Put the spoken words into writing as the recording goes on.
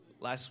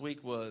last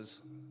week was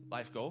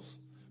life goals.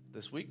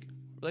 This week,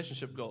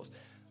 relationship goals.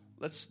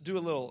 Let's do a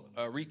little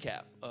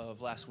recap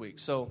of last week.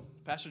 So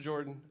Pastor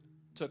Jordan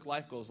took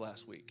life goals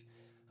last week.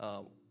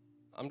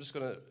 I'm just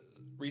going to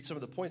read some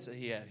of the points that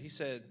he had. He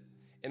said,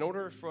 in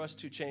order for us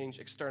to change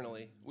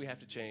externally, we have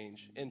to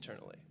change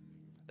internally.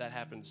 That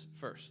happens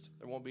first.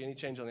 There won't be any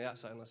change on the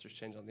outside unless there's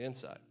change on the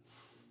inside.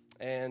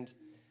 And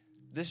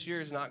this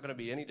year is not going to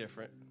be any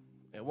different.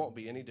 It won't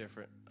be any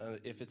different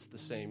if it's the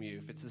same you.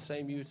 If it's the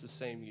same you, it's the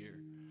same year.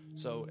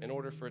 So in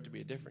order for it to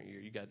be a different year,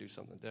 you got to do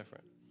something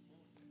different.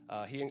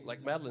 He,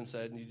 like Madeline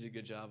said, and you did a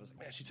good job. I was like,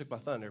 man, she took my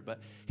thunder.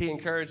 But he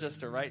encouraged us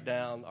to write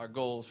down our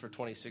goals for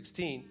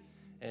 2016,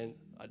 and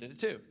I did it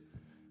too.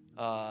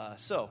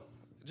 So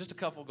just a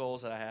couple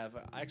goals that I have.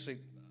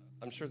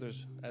 I'm sure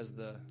there's, as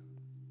the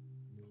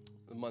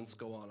months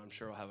go on, I'm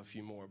sure I'll have a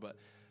few more. But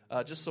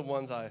just some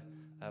ones I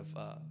have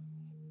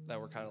that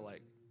were kind of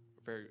like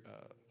very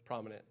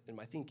prominent in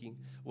my thinking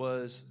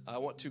was I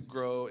want to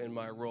grow in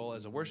my role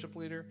as a worship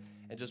leader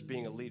and just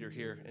being a leader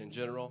here in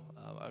general.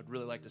 I'd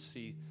really like to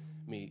see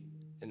me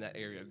in that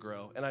area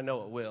grow, and I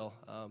know it will.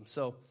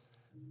 So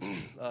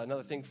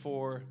another thing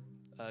for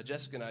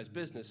Jessica and I's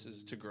business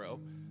is to grow.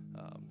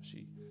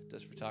 She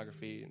does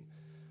photography, and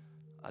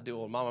I do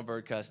old Mama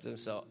Bird custom,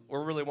 so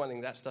we're really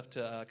wanting that stuff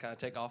to kind of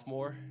take off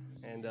more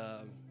and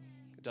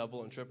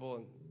double and triple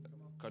and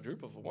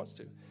quadruple if it wants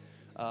to.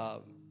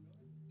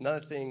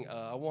 Another thing,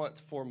 I want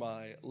for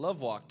my love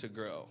walk to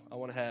grow. I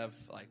want to have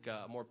like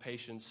more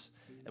patience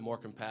and more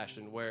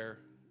compassion where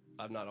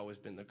I've not always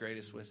been the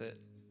greatest with it.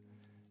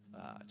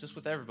 Just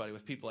with everybody,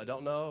 with people I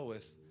don't know,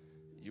 with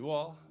you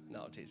all.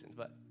 No, I'm teasing.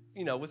 But,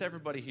 with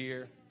everybody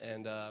here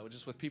and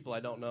just with people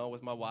I don't know,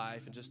 with my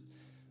wife and just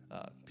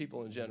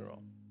people in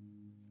general.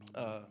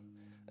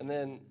 And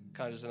then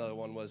kind of just another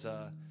one was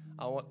I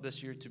want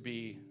this year to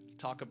be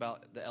talk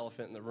about the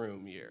elephant in the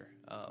room year.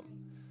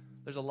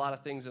 There's a lot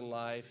of things in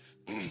life.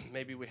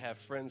 Maybe we have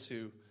friends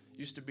who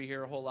used to be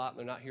here a whole lot and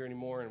they're not here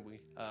anymore, and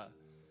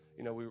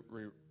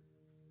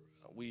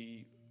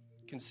we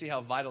can see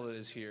how vital it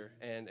is here,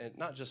 and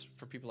not just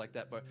for people like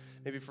that, but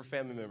maybe for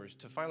family members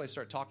to finally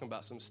start talking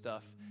about some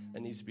stuff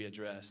that needs to be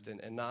addressed,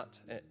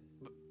 but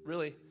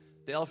really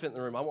the elephant in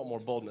the room. I want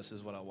more boldness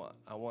is what I want.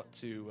 I want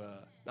to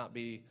not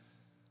be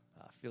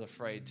feel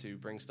afraid to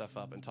bring stuff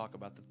up and talk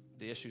about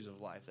the issues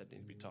of life that need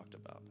to be talked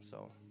about.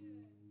 So.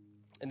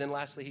 And then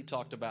lastly, he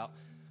talked about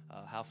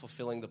how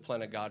fulfilling the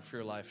plan of God for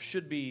your life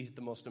should be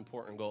the most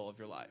important goal of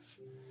your life.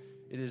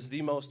 It is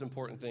the most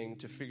important thing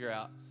to figure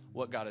out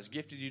what God has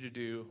gifted you to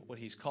do, what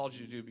he's called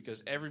you to do,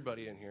 because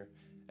everybody in here,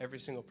 every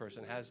single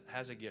person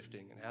has a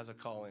gifting and has a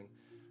calling.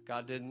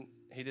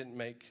 He didn't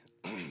make,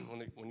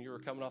 when you were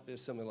coming off the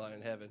assembly line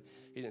in heaven,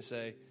 he didn't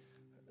say,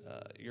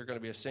 you're going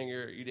to be a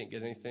singer, you didn't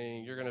get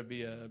anything, you're going to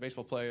be a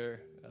baseball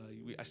player,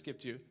 I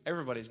skipped you.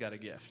 Everybody's got a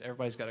gift.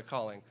 Everybody's got a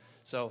calling.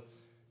 So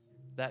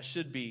that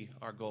should be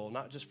our goal,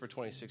 not just for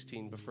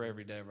 2016, but for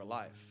every day of our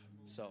life.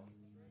 So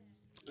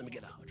let me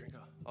get a drink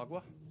of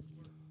agua.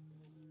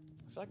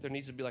 I feel like there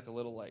needs to be like a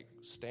little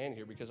stand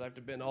here because I have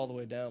to bend all the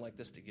way down like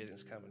this to get it.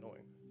 It's kind of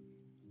annoying.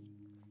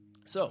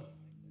 So,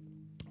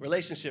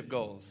 relationship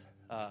goals.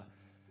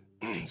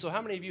 So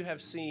how many of you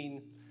have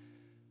seen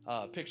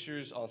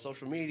pictures on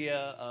social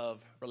media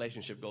of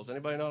relationship goals?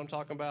 Anybody know what I'm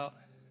talking about?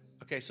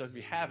 Okay, so if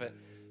you haven't,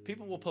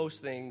 people will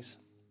post things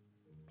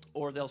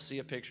or they'll see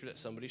a picture that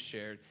somebody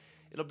shared.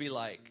 It'll be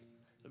like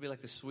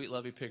this sweet,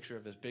 lovely picture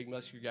of this big,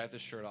 muscular guy with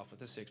his shirt off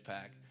with a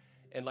six-pack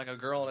and like a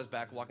girl on his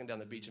back walking down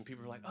the beach, and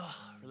people are like, oh,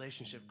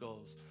 relationship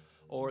goals.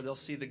 Or they'll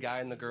see the guy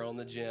and the girl in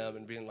the gym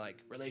and being like,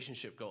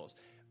 relationship goals.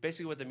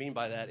 Basically what they mean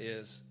by that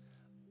is,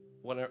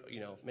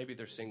 maybe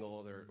they're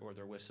single or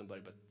they're with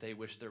somebody, but they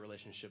wish their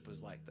relationship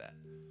was like that.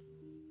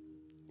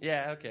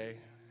 Yeah, okay.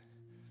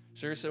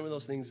 Sure, some of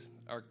those things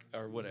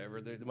are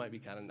whatever. They might be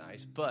kind of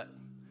nice. But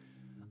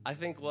I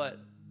think what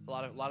a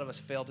lot of us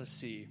fail to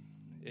see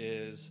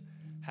is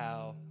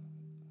how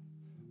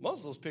most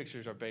of those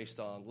pictures are based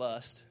on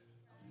lust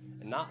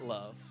and not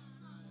love,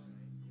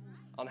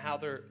 on how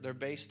they're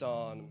based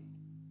on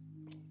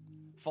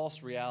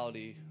false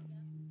reality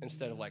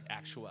instead of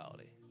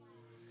actuality,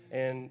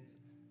 and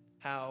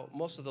how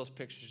most of those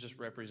pictures just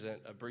represent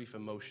a brief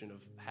emotion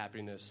of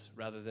happiness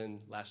rather than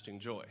lasting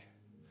joy.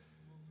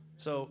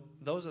 So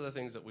those are the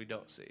things that we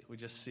don't see. We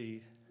just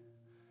see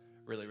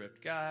really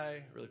ripped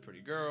guy, really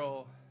pretty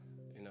girl,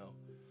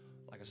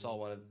 I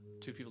saw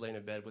two people laying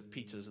in bed with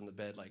pizzas in the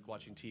bed,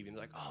 watching TV, and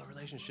they're like, oh,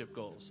 relationship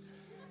goals.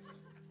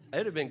 It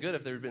would have been good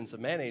if there had been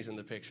some mayonnaise in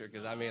the picture,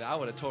 because, I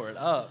would have tore it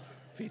up.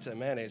 Pizza and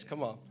mayonnaise,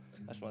 come on.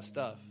 That's my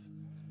stuff.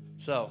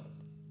 So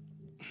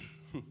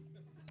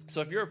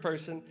if you're a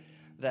person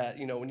that,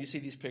 when you see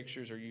these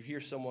pictures or you hear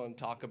someone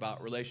talk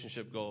about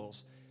relationship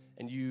goals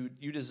and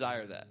you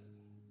desire that,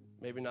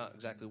 maybe not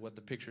exactly what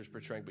the picture is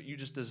portraying, but you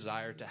just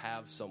desire to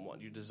have someone.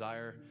 You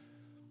desire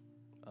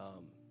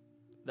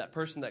that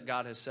person that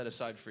God has set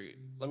aside for you.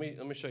 Let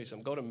me show you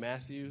something. Go to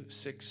Matthew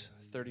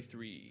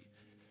 6:33.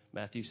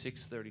 Matthew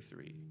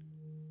 6:33.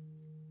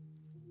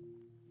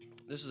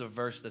 This is a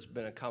verse that's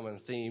been a common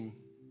theme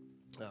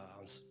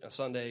on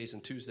Sundays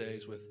and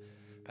Tuesdays with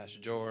Pastor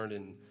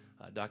Jordan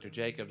and Dr.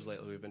 Jacobs.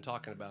 Lately, we've been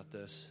talking about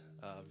this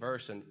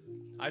verse, and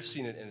I've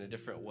seen it in a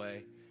different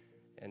way,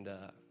 and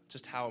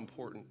just how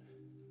important.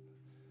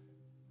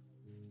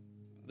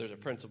 There's a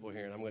principle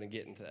here, and I'm going to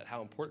get into that,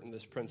 how important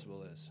this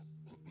principle is.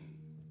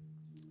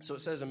 So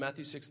it says in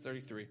Matthew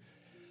 6:33,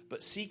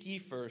 "But seek ye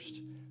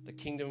first the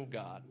kingdom of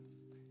God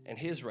and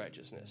his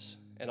righteousness,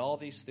 and all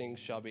these things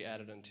shall be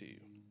added unto you."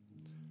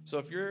 So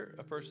if you're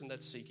a person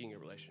that's seeking a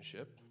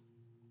relationship,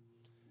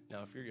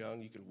 now if you're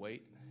young, you can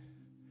wait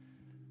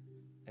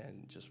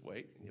and just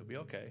wait, and you'll be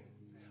okay.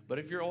 But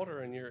if you're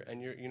older and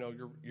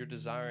you're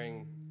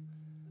desiring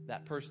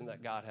that person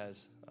that God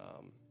has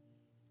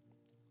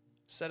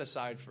set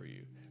aside for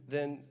you,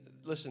 then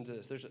listen to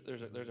this.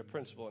 There's a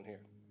principle in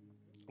here.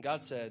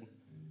 God said,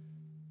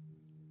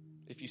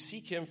 if you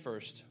seek him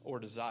first, or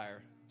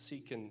desire,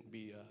 seek can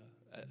be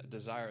a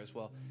desire as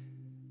well.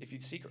 If you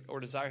seek or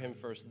desire him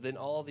first, then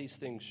all these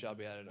things shall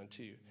be added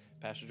unto you.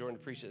 Pastor Jordan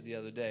preached it the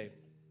other day.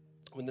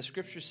 When the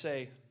scriptures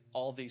say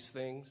all these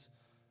things,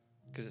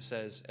 because it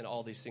says, and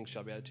all these things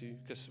shall be added to you,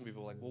 because some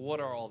people are like, well, what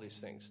are all these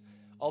things?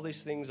 All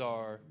these things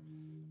are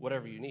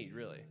whatever you need,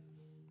 really.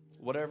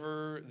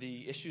 Whatever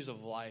the issues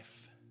of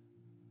life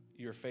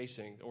you're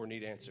facing or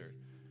need answered,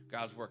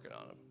 God's working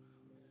on them.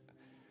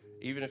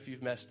 Even if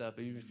you've messed up,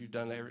 even if you've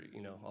done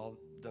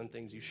done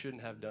things you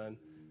shouldn't have done,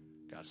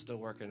 God's still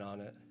working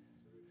on it.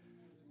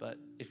 But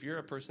if you're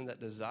a person that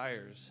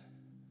desires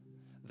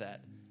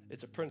that,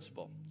 it's a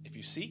principle. If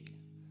you seek,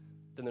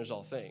 then there's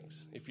all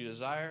things. If you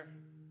desire,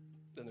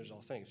 then there's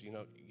all things. You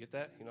get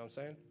that? You know what I'm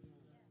saying?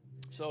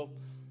 So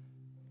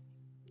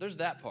there's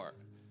that part.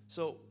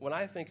 So when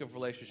I think of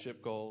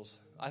relationship goals,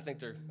 I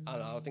think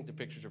I think the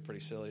pictures are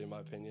pretty silly in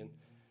my opinion.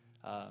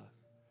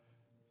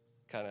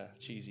 Kind of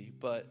cheesy.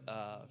 But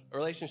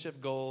relationship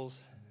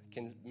goals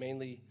can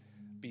mainly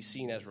be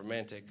seen as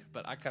romantic,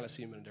 but I kind of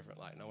see them in a different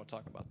light, and I want to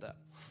talk about that.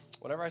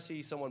 Whenever I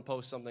see someone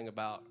post something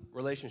about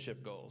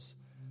relationship goals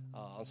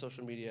on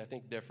social media, I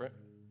think different.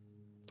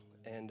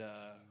 And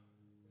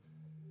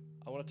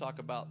I want to talk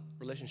about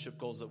relationship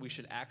goals that we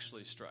should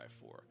actually strive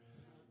for,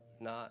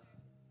 not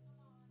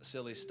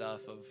silly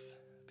stuff of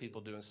people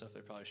doing stuff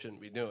they probably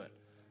shouldn't be doing.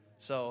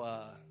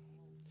 So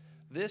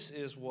this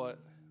is what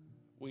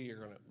we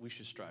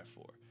should strive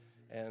for.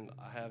 And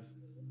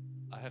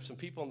I have some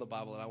people in the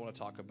Bible that I want to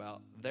talk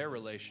about their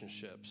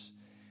relationships.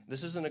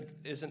 This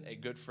isn't a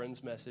good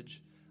friends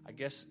message. I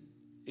guess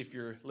if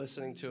you're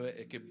listening to it,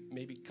 it could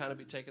maybe kind of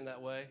be taken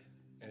that way.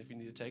 And if you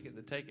need to take it,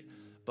 then take it.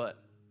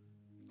 But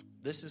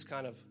this is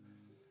kind of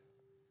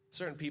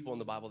certain people in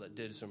the Bible that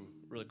did some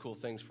really cool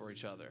things for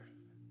each other,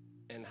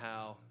 and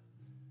how,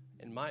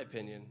 in my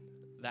opinion,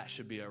 that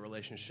should be a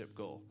relationship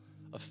goal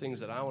of things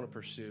that I want to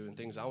pursue and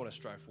things I want to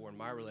strive for in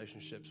my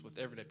relationships with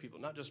everyday people,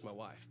 not just my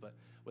wife, but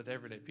with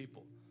everyday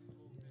people.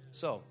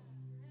 So,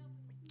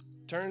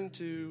 turn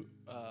to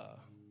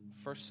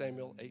 1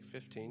 Samuel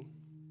 8:15.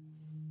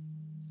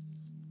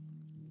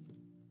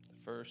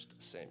 1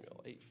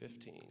 Samuel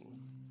 8:15.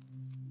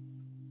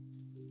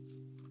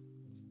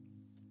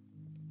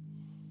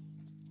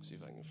 See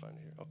if I can find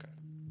it here. Okay.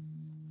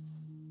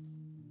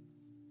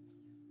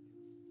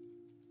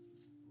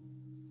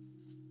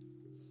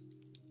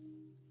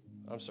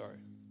 I'm sorry,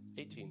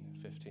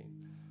 18:15.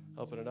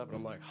 Open it up, and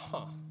I'm like,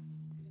 well,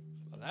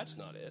 that's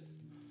not it.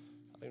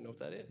 I don't even know what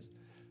that is.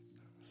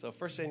 So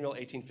 1 Samuel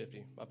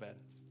 18:15, my bad.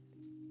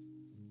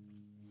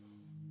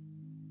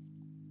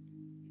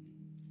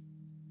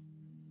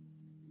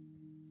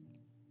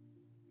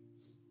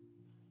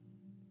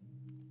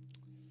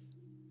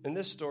 In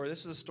this story, this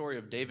is the story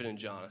of David and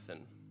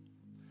Jonathan.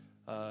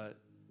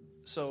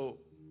 So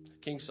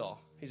King Saul,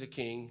 he's a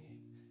king.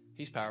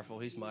 He's powerful.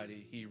 He's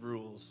mighty. He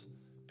rules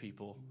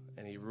people,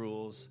 and he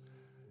rules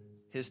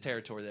his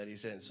territory that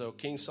he's in. So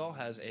King Saul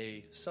has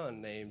a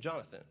son named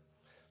Jonathan.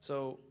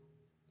 So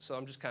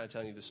I'm just kind of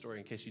telling you the story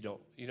in case you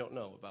don't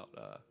know about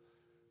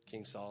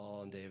King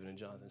Saul and David and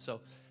Jonathan.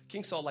 So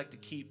King Saul liked to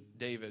keep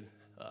David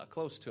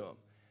close to him.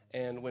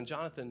 And when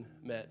Jonathan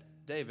met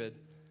David,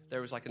 there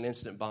was like an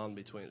instant bond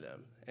between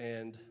them,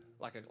 and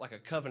like a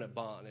covenant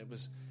bond. It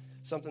was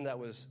something that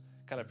was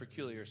kind of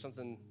peculiar,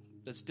 something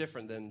that's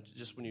different than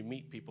just when you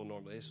meet people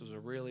normally. This was a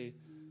really,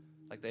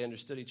 like, they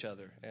understood each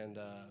other. And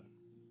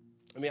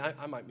I mean,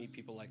 I might meet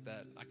people like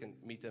that. I can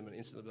meet them and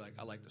instantly be like,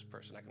 I like this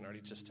person. I can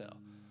already just tell.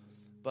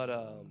 But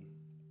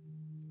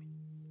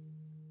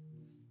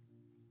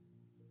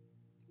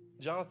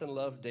Jonathan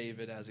loved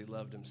David as he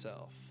loved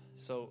himself.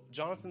 So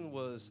Jonathan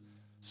was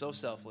so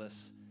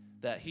selfless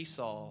that he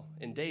saw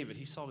in David,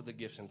 he saw the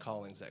gifts and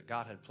callings that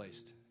God had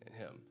placed in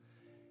him.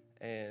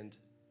 And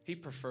he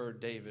preferred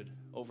David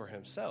over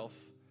himself.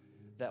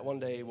 That one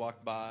day he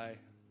walked by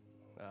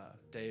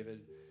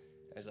David,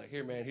 and he's like,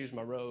 here, man, here's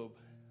my robe.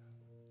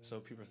 So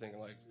people are thinking,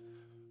 like,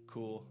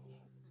 cool,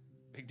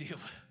 big deal.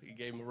 He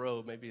gave him a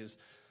robe. Maybe his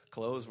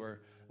clothes were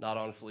not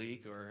on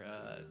fleek, or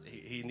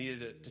he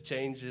needed to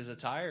change his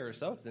attire or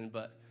something.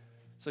 But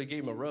so he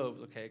gave him a robe.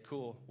 Okay,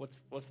 cool.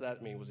 What's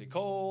that mean? Was he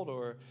cold,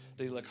 or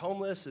did he look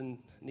homeless and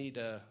need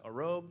a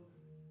robe?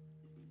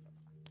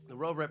 The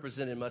robe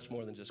represented much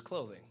more than just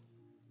clothing.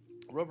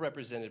 The robe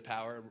represented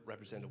power,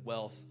 represented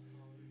wealth.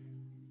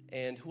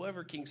 And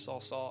whoever King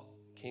Saul saw,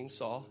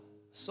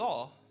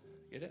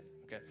 get it?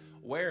 Okay,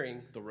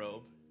 wearing the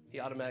robe, he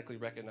automatically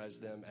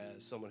recognized them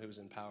as someone who was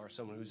in power,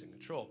 someone who's in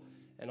control,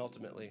 and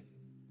ultimately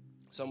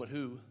someone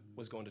who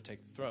was going to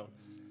take the throne.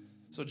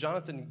 So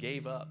Jonathan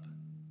gave up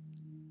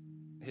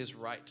his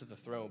right to the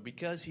throne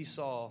because he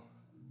saw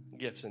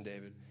gifts in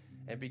David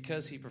and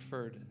because he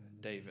preferred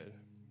David.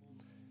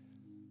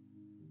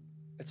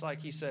 It's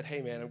like he said,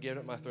 hey, man, I'm giving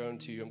up my throne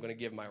to you. I'm going to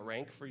give my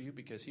rank for you,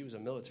 because he was a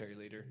military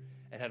leader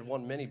and had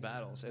won many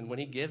battles. And when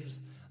he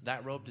gives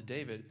that robe to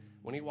David,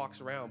 when he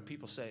walks around,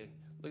 people say,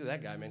 look at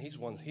that guy, man. He's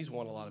won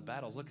a lot of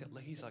battles.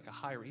 He's like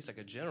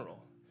a general.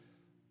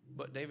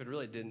 But David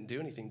really didn't do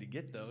anything to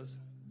get those.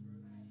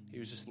 He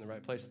was just in the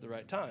right place at the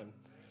right time.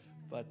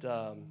 But,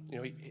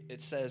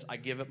 it says, I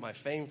give up my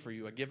fame for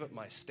you. I give up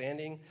my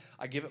standing.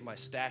 I give up my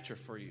stature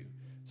for you.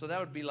 So that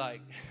would be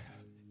like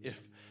if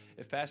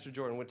Pastor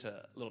Jordan went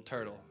to Little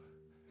Turtle.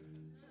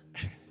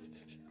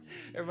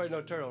 Everybody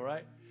know Turtle,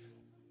 right?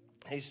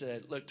 He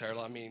said, look,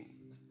 Turtle, I'm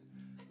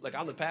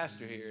the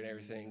pastor here and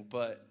everything,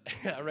 but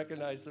I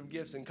recognize some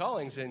gifts and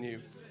callings in you.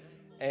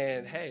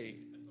 And, hey,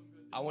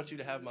 I want you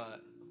to have my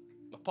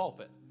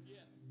pulpit.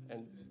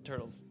 And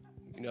Turtle's,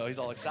 he's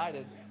all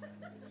excited.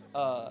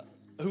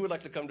 Who would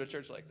like to come to a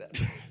church like that?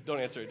 Don't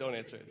answer it.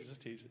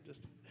 Just tease it.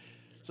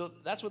 So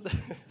that's what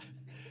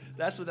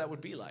that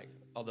would be like,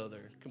 although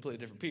they're completely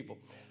different people.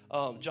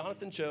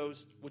 Jonathan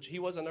chose, which he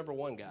was a number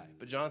one guy,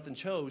 but Jonathan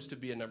chose to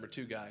be a number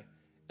two guy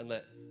and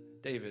let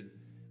David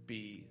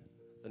be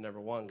the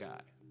number one guy.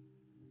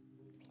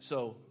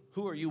 So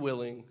who are you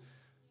willing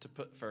to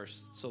put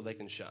first so they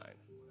can shine?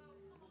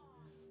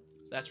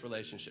 That's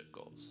relationship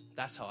goals.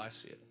 That's how I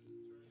see it.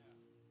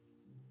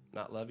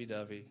 Not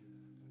lovey-dovey,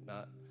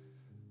 not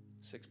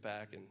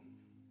six-pack and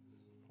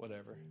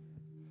whatever.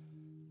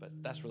 But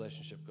that's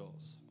relationship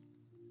goals.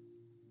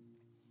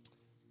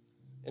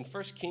 In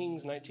 1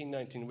 Kings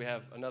 19:19, we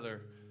have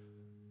another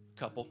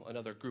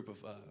group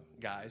of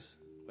guys.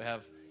 We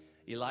have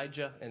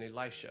Elijah and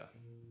Elisha.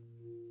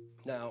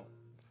 Now,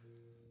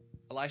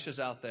 Elisha's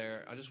out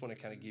there. I just want to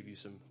kind of give you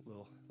some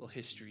little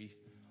history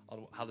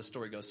on how the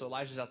story goes. So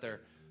Elijah's out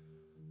there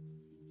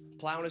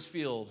plowing his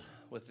field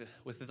with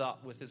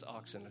his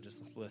oxen. I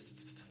just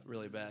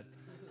really bad.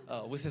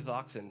 With his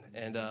oxen.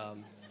 And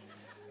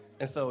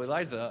so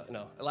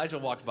Elijah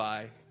walked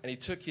by, and he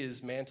took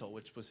his mantle,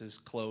 which was his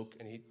cloak,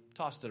 and he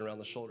tossed it around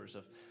the shoulders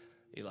of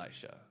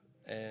Elisha.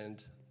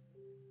 And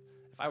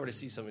if I were to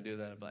see somebody do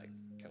that, I'd be like,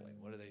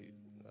 what are they?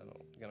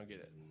 I don't get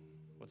it.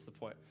 What's the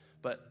point?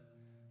 But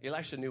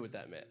Elisha knew what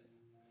that meant.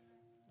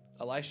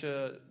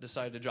 Elisha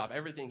decided to drop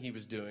everything he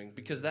was doing,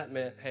 because that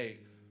meant, hey,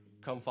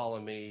 come follow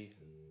me.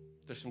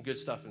 There's some good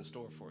stuff in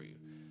store for you.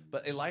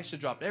 But Elisha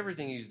dropped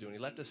everything he was doing. He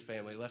left his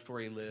family, left where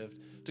he lived,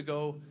 to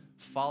go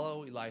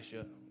follow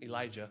Elijah,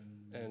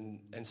 and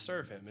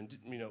serve him, and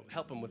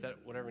help him with that,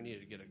 whatever he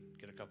needed.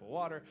 Get a cup of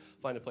water,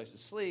 find a place to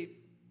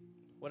sleep,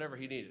 whatever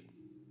he needed.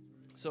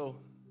 So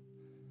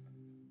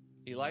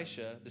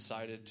Elisha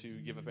decided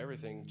to give up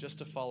everything just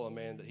to follow a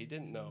man that he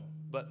didn't know.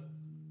 But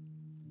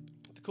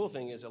the cool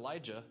thing is,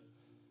 Elijah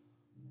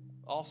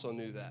also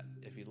knew that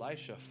if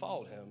Elisha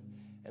followed him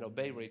and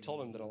obeyed what he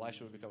told him, then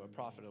Elisha would become a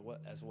prophet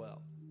as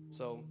well.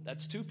 So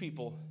that's two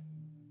people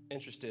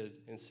interested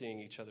in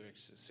seeing each other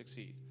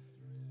succeed.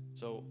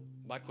 So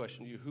my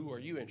question to you, who are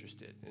you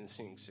interested in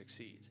seeing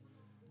succeed?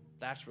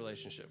 That's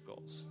relationship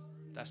goals.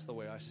 That's the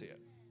way I see it.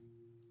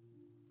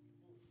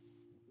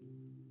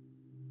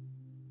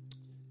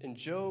 In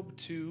Job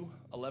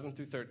 2:11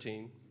 through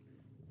 13,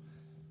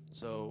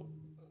 so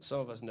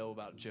some of us know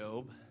about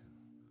Job.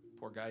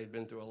 Poor guy, he'd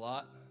been through a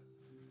lot.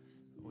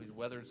 We'd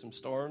weathered some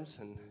storms,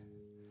 and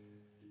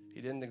he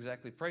didn't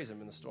exactly praise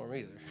him in the storm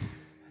either.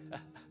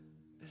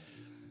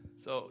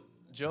 So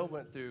Job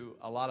went through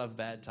a lot of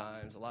bad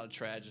times, a lot of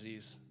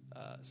tragedies,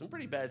 some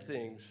pretty bad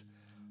things.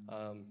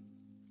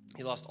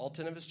 He lost all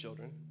 10 of his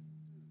children.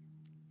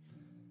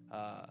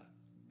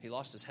 He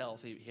lost his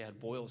health. He had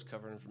boils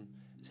covering him from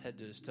his head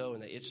to his toe,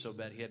 and they itched so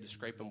bad he had to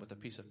scrape them with a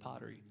piece of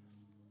pottery.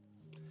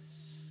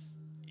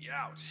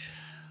 Ouch.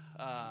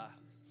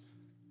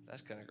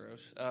 That's kind of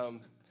gross.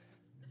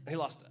 He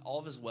lost all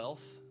of his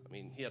wealth.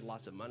 He had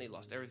lots of money,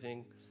 lost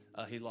everything.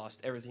 He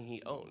lost everything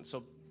he owned.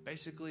 So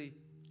basically,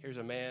 here's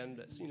a man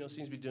that seems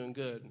to be doing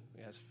good.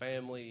 He has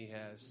family, he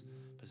has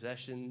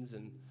possessions,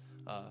 and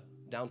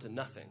down to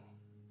nothing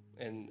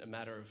in a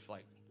matter of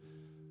like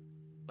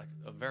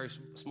a very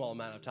small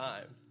amount of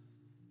time.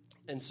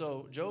 And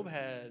so Job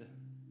had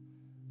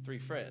 3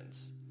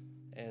 friends,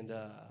 and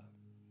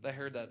they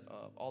heard that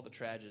all the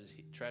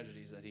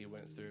tragedies that he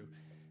went through,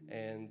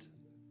 and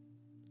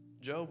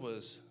Job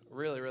was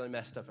really, really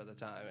messed up at the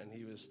time, and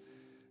he was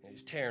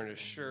tearing his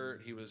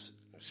shirt, he was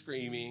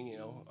screaming.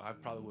 I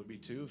probably would be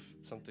too if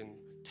something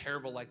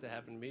terrible like that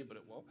happened to me, but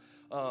it won't.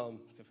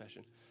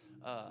 Confession.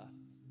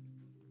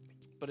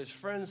 But his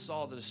friends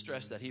saw the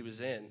distress that he was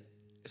in.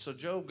 So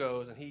Job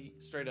goes and he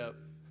straight up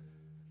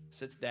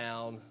sits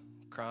down,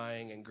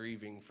 crying and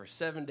grieving for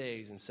 7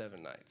 days and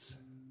 7 nights.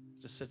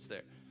 Just sits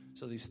there.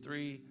 So these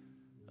 3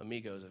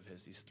 amigos of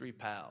his, these 3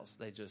 pals,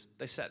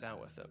 they sat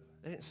down with him.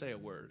 They didn't say a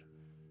word.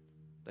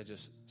 They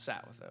just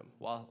sat with him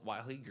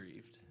while he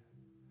grieved.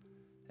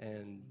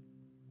 And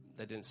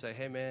they didn't say,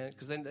 hey, man,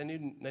 because they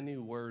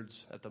knew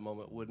words at the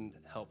moment wouldn't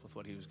help with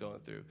what he was going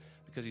through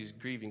because he was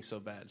grieving so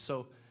bad.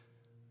 So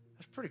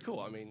that's pretty cool.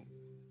 I mean,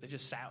 they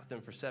just sat with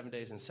him for 7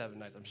 days and 7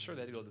 nights. I'm sure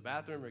they had to go to the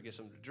bathroom or get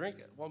something to drink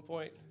at one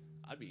point.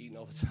 I'd be eating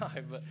all the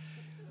time. But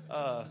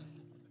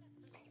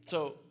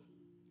so,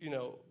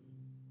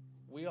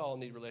 we all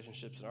need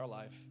relationships in our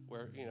life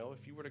where,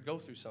 if you were to go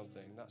through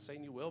something, not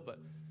saying you will, but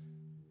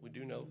we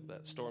do know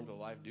that storms of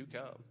life do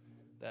come,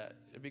 that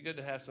it'd be good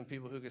to have some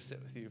people who could sit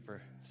with you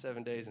for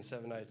 7 days and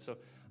 7 nights. So,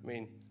 I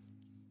mean,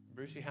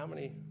 Brucey, how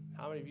many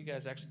of you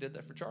guys actually did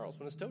that for Charles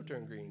when his toe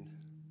turned green?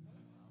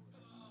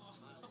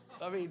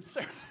 I mean,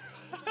 sir.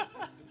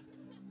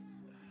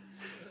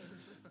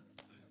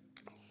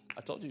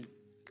 I told you,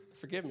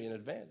 forgive me in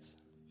advance.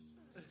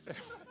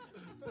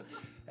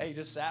 Hey, you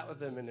just sat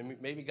with him and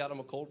maybe got him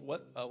a cold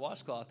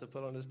washcloth to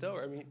put on his toe.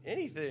 I mean,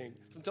 anything.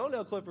 Some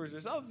toenail clippers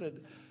or something.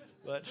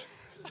 But,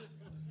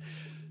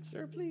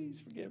 sir, please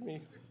forgive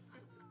me.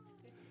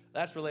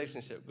 That's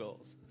relationship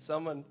goals.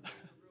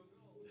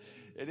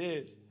 It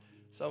is.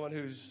 Someone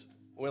who's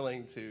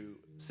willing to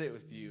sit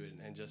with you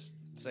and just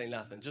say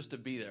nothing, just to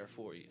be there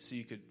for you so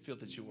you could feel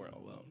that you weren't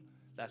alone.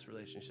 That's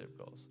relationship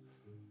goals.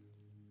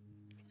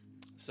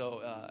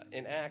 So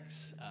in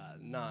Acts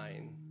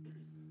 9,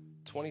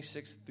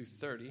 26 through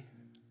 30,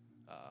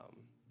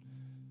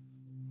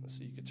 let's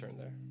see, you could turn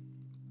there.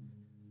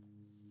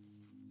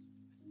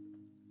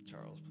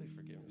 Charles, please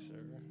forgive me,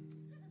 sir.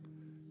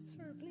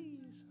 Sir, please.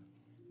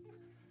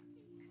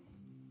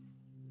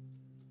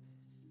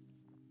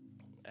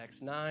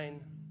 Acts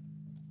 9,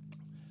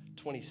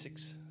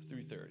 26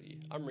 through 30.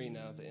 I'm reading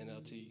out the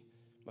NLT,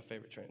 my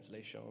favorite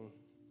translation.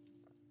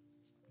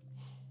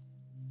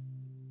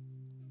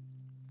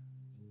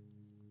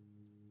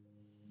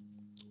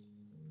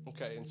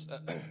 Okay,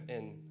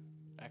 in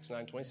Acts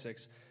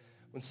 9:26,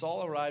 when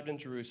Saul arrived in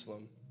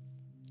Jerusalem,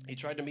 he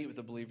tried to meet with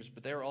the believers,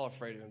 but they were all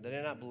afraid of him. They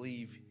did not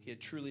believe he had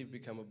truly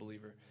become a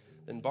believer.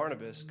 Then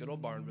Barnabas, good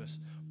old Barnabas,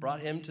 brought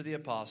him to the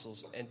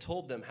apostles and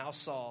told them how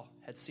Saul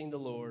had seen the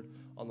Lord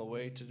on the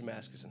way to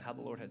Damascus and how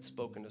the Lord had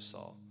spoken to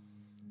Saul.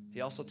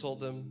 He also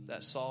told them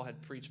that Saul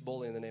had preached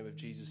boldly in the name of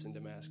Jesus in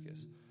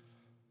Damascus.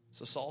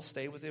 So Saul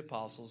stayed with the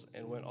apostles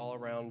and went all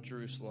around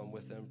Jerusalem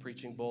with them,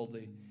 preaching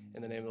boldly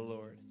in the name of the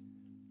Lord.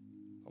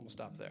 I'm going to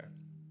stop there.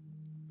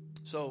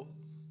 So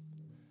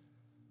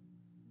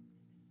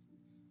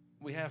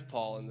we have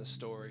Paul in this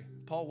story.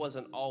 Paul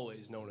wasn't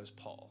always known as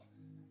Paul.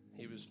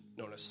 He was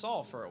known as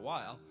Saul for a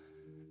while,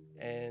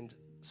 and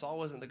Saul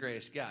wasn't the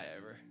greatest guy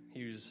ever.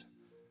 He was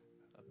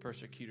a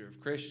persecutor of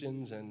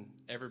Christians, and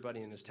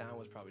everybody in his town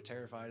was probably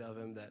terrified of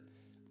him, that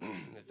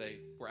if they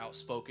were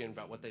outspoken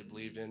about what they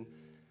believed in,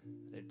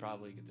 they'd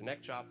probably get their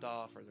neck chopped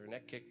off or their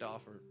neck kicked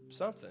off or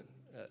something.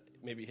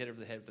 Maybe hit over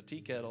the head with a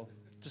tea kettle.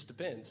 Just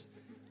depends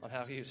on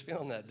how he was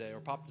feeling that day, or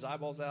popped his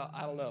eyeballs out.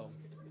 I don't know.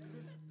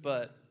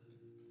 But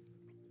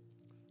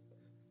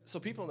so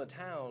people in the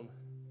town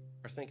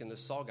are thinking this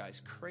Saul guy's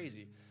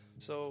crazy.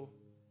 So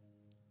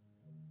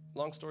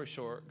long story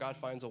short, God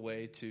finds a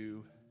way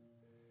to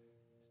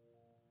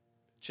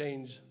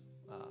change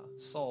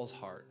Saul's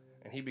heart,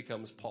 and he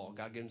becomes Paul.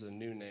 God gives him a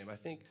new name. I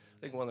think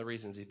one of the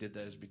reasons he did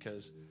that is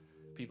because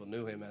people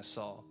knew him as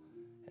Saul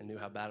and knew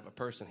how bad of a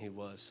person he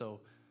was.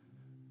 So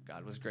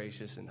God was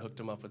gracious and hooked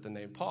him up with the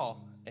name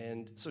Paul.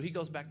 And so he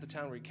goes back to the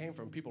town where he came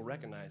from. People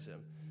recognize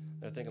him.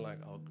 They're thinking like,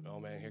 oh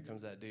man, here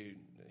comes that dude.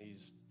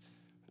 He's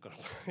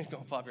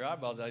gonna pop your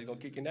eyeballs out. He's gonna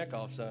kick your neck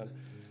off, son.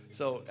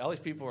 So all these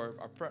people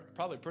are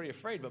probably pretty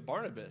afraid. But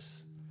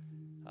Barnabas,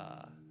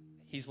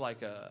 he's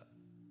like a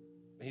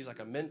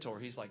mentor.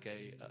 He's like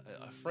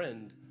a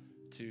friend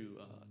to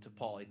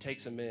Paul. He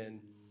takes him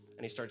in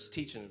and he starts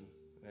teaching him,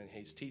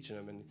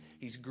 and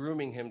he's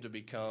grooming him to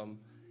become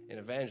an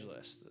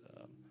evangelist.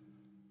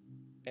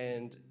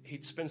 And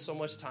he'd spend so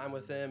much time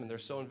with him, and they're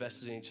so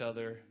invested in each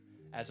other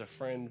as a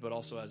friend, but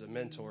also as a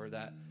mentor,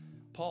 that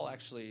Paul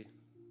actually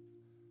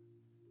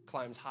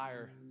climbs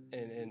higher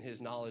in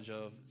his knowledge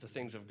of the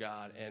things of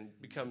God and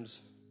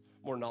becomes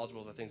more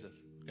knowledgeable of the things of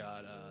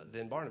God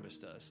than Barnabas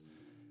does.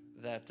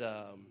 That,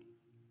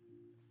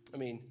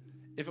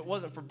 if it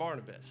wasn't for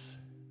Barnabas,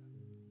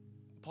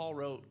 Paul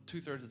wrote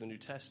 2/3 of the New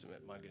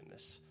Testament, my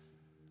goodness.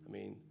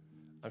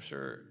 I'm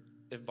sure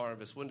if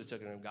Barnabas wouldn't have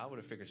taken him, God would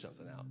have figured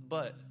something out.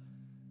 But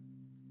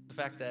the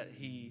fact that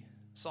he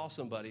saw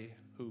somebody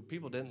who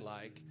people didn't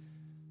like,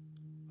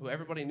 who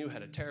everybody knew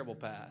had a terrible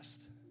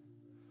past,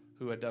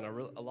 who had done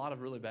a lot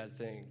of really bad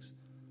things,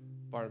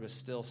 Barnabas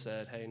still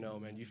said, hey, no,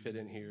 man, you fit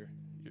in here.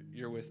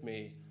 You're with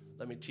me.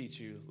 Let me teach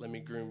you. Let me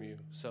groom you.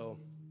 So,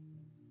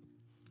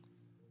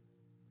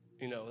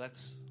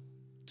 that's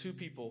two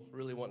people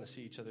really wanting to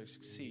see each other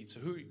succeed. So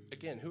who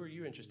are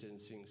you interested in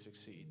seeing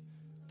succeed?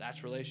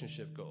 That's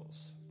relationship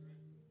goals.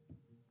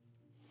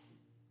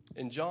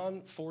 In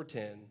John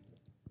 4:10,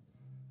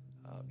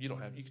 You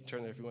don't have. You can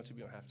turn there if you want to, but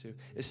you don't have to.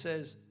 It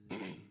says,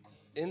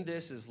 in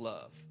this is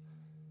love.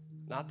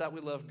 Not that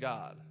we loved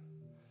God,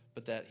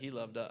 but that he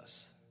loved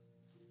us.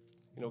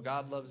 You know,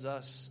 God loves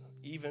us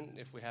even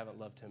if we haven't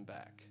loved him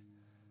back.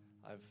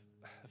 I've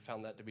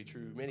found that to be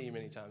true many,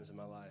 many times in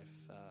my life.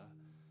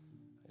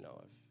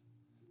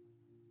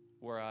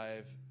 Where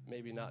I've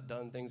maybe not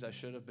done things I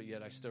should have, but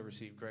yet I still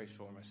received grace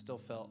for them. I still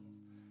felt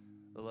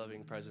the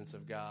loving presence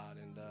of God.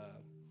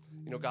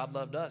 And, God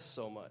loved us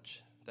so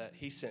much that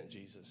he sent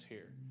Jesus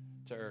here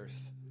to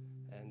earth,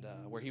 and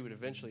where he would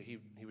eventually,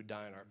 he would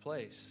die in our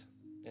place.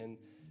 And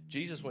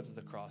Jesus went to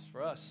the cross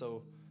for us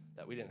so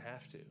that we didn't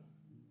have to.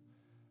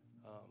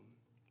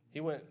 He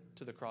went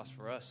to the cross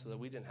for us so that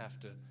we didn't have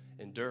to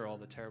endure all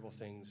the terrible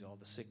things, all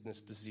the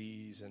sickness,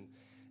 disease,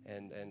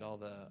 and all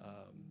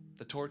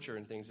the torture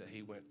and things that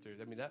he went through.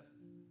 I mean, that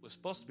was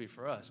supposed to be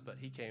for us, but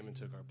he came and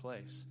took our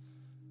place.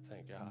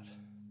 Thank God.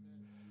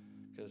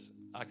 Because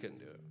I couldn't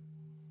do it.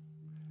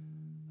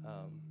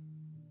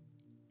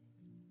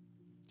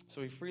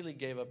 So he freely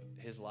gave up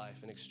his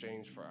life in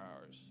exchange for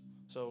ours.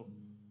 So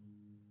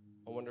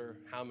I wonder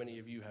how many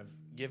of you have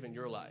given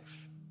your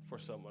life for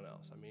someone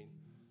else. I mean,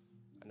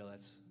 I know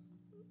that's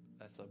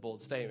a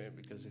bold statement,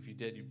 because if you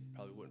did, you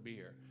probably wouldn't be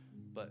here.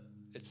 But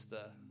it's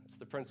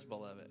the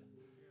principle of it.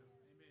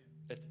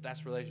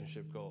 That's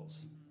relationship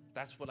goals.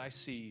 That's what I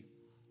see.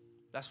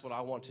 That's what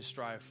I want to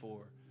strive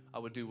for. I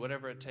would do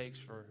whatever it takes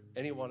for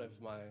any one of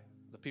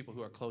the people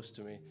who are close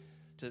to me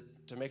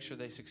to make sure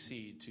they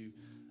succeed,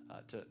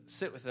 to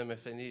sit with them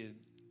if they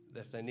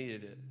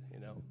needed it, you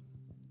know.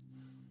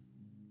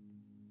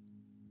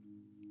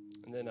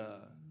 And then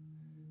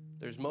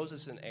there's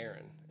Moses and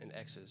Aaron in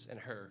Exodus, and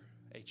Hur,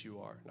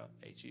 H-U-R, not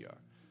H-E-R.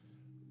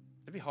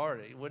 It'd be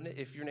hard, wouldn't it,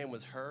 if your name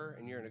was Hur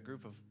and you're in a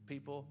group of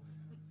people,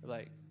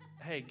 like,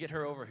 hey, get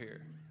her over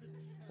here.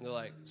 And they're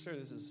like, sir,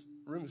 this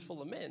room is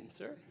full of men,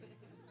 sir.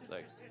 It's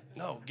like,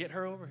 no, get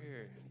her over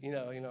here. You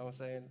know what I'm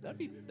saying? That'd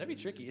be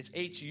tricky. It's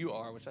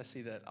H-U-R, which I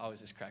see that I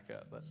always just crack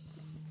up. But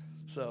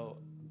so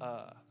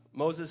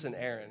Moses and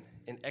Aaron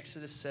in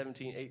Exodus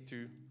 17, 8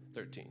 through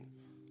 13.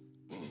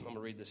 I'm going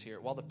to read this here.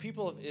 While the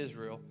people of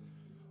Israel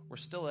were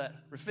still at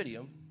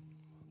Rephidim,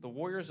 the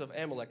warriors of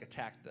Amalek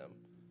attacked them.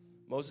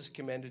 Moses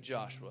commanded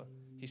Joshua.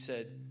 He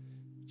said,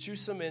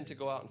 choose some men to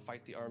go out and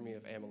fight the army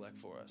of Amalek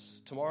for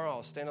us. Tomorrow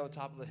I'll stand on the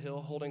top of the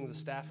hill holding the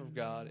staff of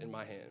God in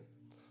my hand.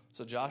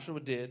 So Joshua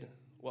did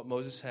what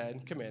Moses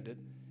had commanded,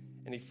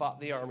 and he fought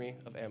the army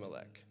of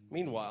Amalek.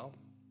 Meanwhile,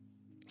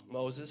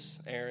 Moses,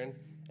 Aaron,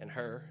 and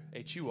Hur,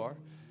 H-U-R,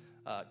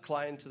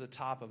 climbed to the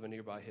top of a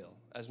nearby hill.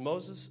 As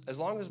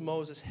long as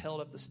Moses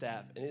held up the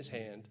staff in his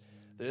hand,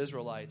 the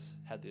Israelites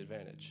had the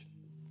advantage.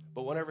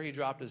 But whenever he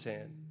dropped his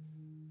hand,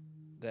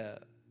 the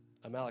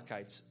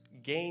Amalekites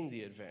gained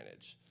the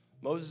advantage.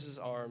 Moses'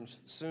 arms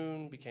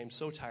soon became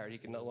so tired he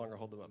could no longer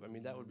hold them up. I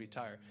mean, that would be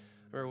tired.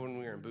 I remember when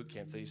we were in boot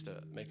camp, they used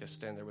to make us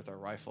stand there with our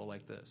rifle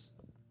like this.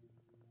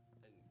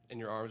 And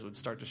your arms would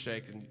start to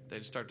shake, and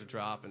they'd start to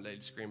drop, and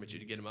they'd scream at you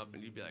to get them up,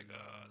 and you'd be like,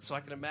 ugh. So I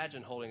can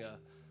imagine holding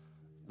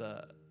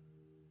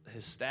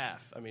his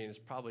staff. I mean, it's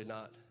probably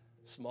not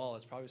small.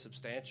 It's probably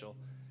substantial.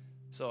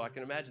 So I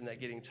can imagine that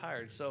getting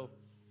tired. So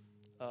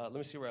let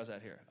me see where I was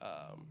at here.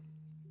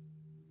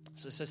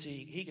 So it says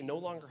he can no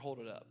longer hold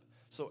it up.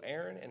 So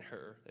Aaron and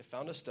Hur, they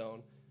found a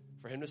stone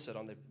for him to sit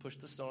on. They pushed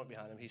the stone up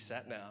behind him. He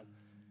sat down.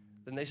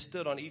 Then they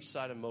stood on each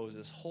side of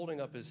Moses, holding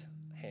up his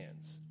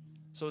hands.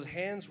 So his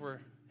hands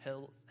were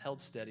held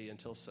steady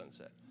until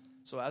sunset.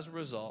 So as a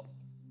result,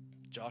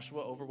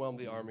 Joshua overwhelmed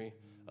the army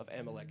of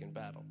Amalek in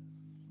battle.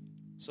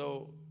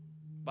 So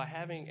by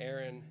having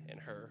Aaron and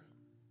Hur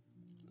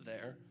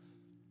there,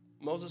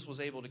 Moses was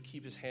able to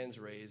keep his hands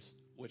raised,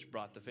 which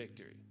brought the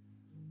victory.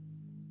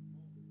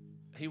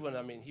 He wouldn't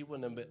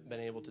have been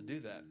able to do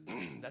that.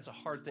 That's a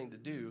hard thing to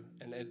do,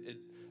 and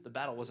the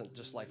battle wasn't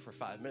just like for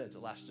 5 minutes.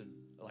 It lasted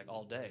like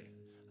all day.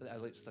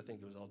 At least I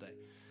think it was all day.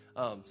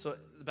 So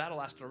the battle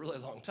lasted a really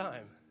long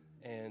time,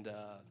 and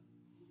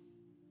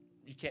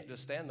you can't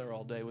just stand there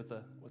all day with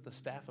a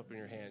staff up in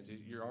your hands.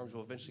 Your arms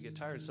will eventually get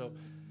tired. So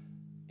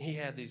he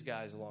had these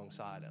guys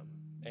alongside him,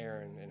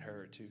 Aaron and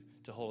Hur,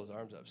 to hold his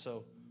arms up.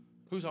 So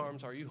whose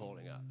arms are you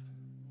holding up?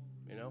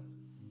 You know?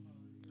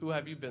 Who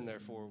have you been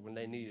there for when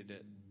they needed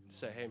it?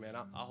 Say, hey, man,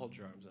 I'll hold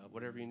your arms up,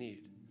 whatever you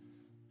need.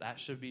 That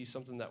should be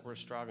something that we're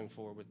striving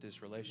for with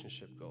these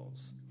relationship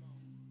goals.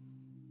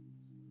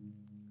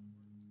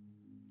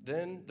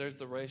 Then there's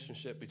the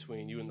relationship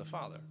between you and the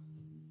Father.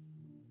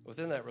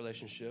 Within that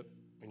relationship,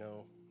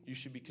 you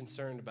should be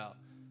concerned about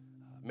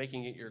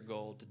making it your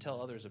goal to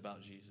tell others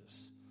about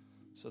Jesus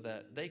so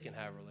that they can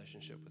have a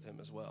relationship with him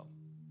as well.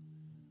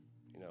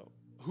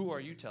 Who are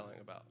you telling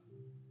about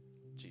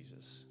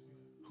Jesus?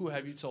 Who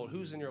have you told?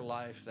 Who's in your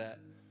life that,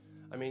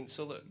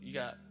 so look, you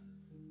got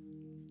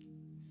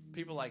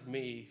people like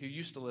me who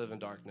used to live in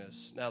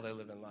darkness, now they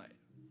live in light.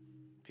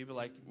 People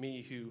like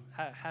me who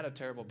had a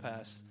terrible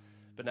past,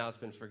 but now it's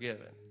been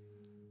forgiven.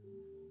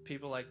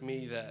 People like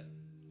me that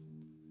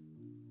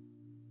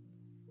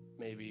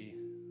maybe,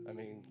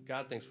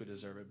 God thinks we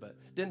deserve it, but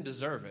didn't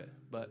deserve it,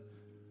 but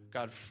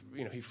God,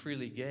 he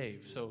freely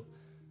gave. So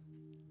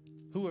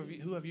who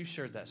have you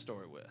shared that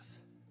story with?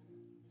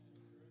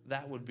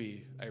 That would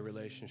be a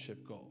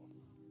relationship goal.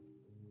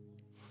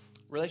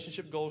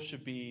 Relationship goals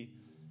shouldn't be,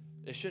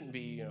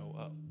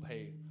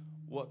 hey,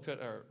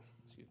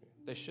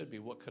 they should be,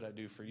 what could I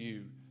do for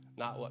you?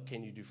 Not what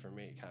can you do for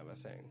me kind of a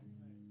thing.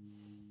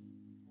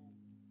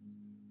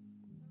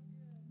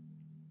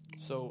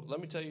 So let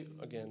me tell you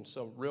again,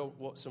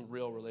 what some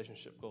real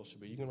relationship goals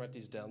should be. You can write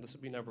these down. This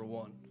would be number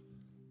 1.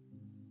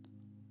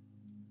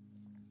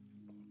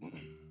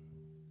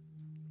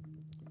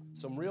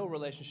 Some real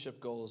relationship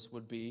goals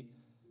would be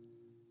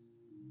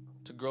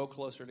to grow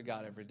closer to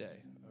God every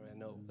day. I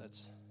know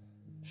that's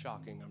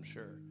shocking, I'm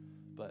sure,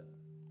 but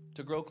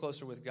to grow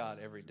closer with God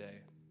every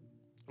day.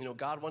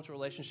 God wants a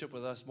relationship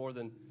with us more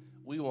than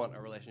we want a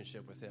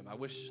relationship with him. I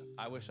wish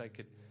I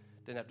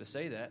didn't have to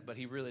say that, but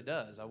he really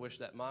does. I wish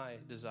that my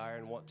desire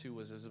and want to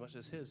was as much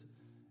as his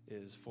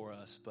is for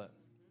us. But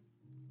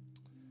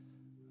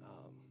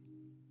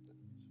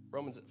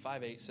Romans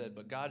 5:8 said,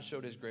 "But God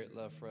showed his great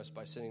love for us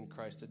by sending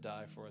Christ to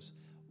die for us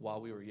while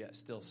we were yet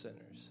still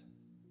sinners."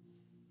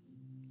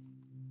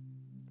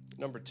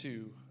 Number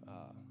 2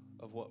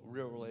 of what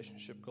real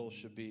relationship goals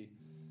should be,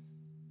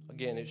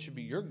 again, it should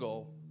be your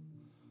goal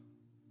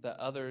that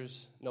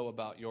others know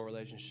about your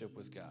relationship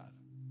with God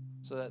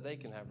so that they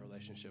can have a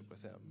relationship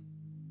with him.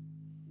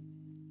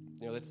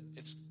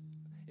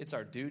 It's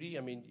our duty.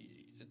 I mean,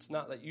 it's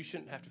not that you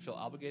shouldn't have to feel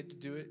obligated to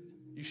do it.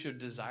 You should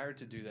desire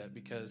to do that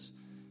because,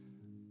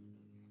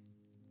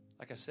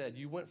 like I said,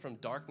 you went from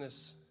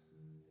darkness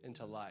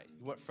into light.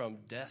 You went from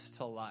death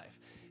to life.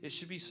 It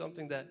should be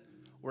something that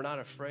we're not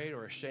afraid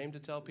or ashamed to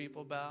tell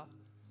people about.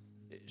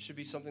 It should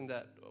be something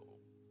that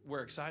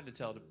we're excited to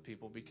tell to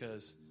people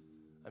because,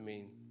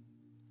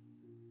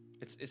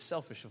 it's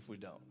selfish if we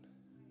don't.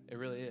 It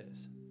really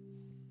is.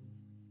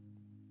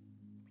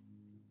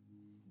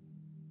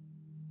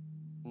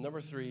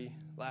 Number 3,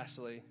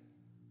 lastly,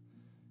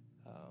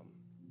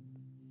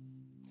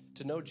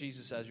 to know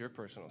Jesus as your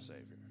personal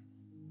Savior.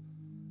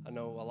 I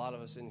know a lot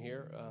of us in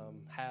here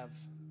have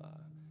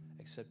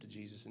accepted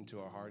Jesus into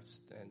our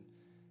hearts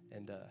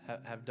and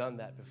have done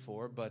that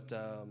before, but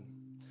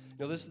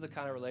this is the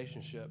kind of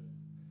relationship.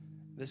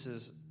 This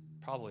is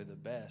probably the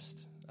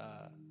best,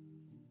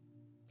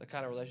 the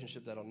kind of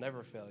relationship that'll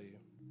never fail you.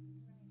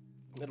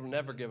 It'll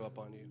never give up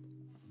on you.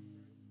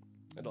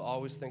 It'll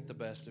always think the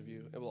best of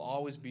you. It will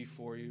always be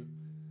for you.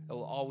 It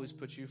will always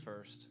put you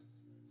first.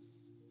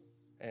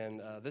 And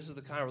this is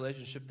the kind of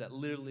relationship that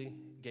literally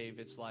gave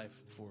its life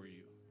for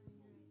you.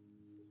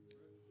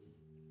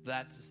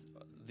 That's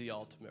the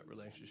ultimate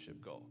relationship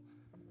goal.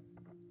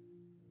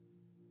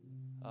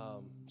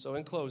 So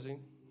in closing,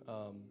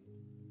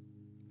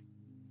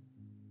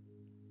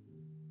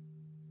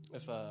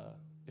 if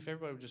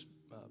everybody would just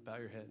bow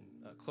your head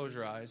and close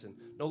your eyes and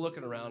no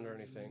looking around or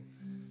anything.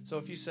 So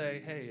if you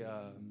say, hey,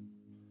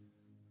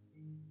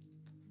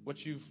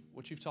 what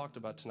you've talked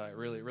about tonight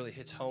really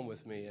hits home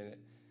with me, and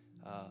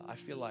I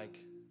feel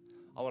like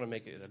I want to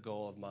make it a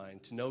goal of mine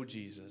to know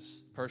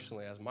Jesus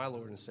personally as my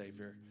Lord and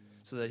Savior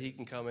so that he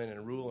can come in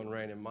and rule and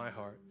reign in my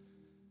heart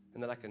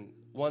and that I can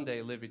one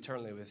day live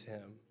eternally with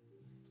him.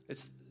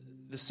 It's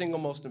the single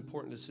most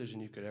important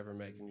decision you could ever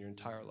make in your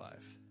entire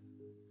life.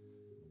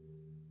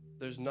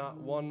 There's not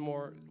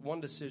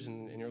one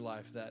decision in your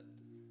life that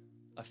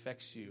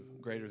affects you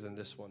greater than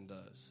this one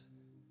does.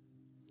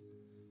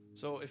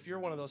 So if you're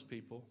one of those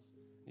people,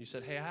 you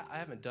said, hey, I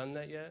haven't done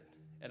that yet,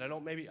 and I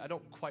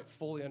don't quite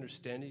fully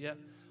understand it yet,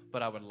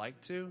 but I would like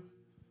to.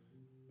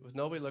 With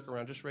nobody looking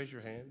around, just raise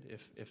your hand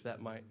if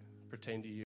that might pertain to you.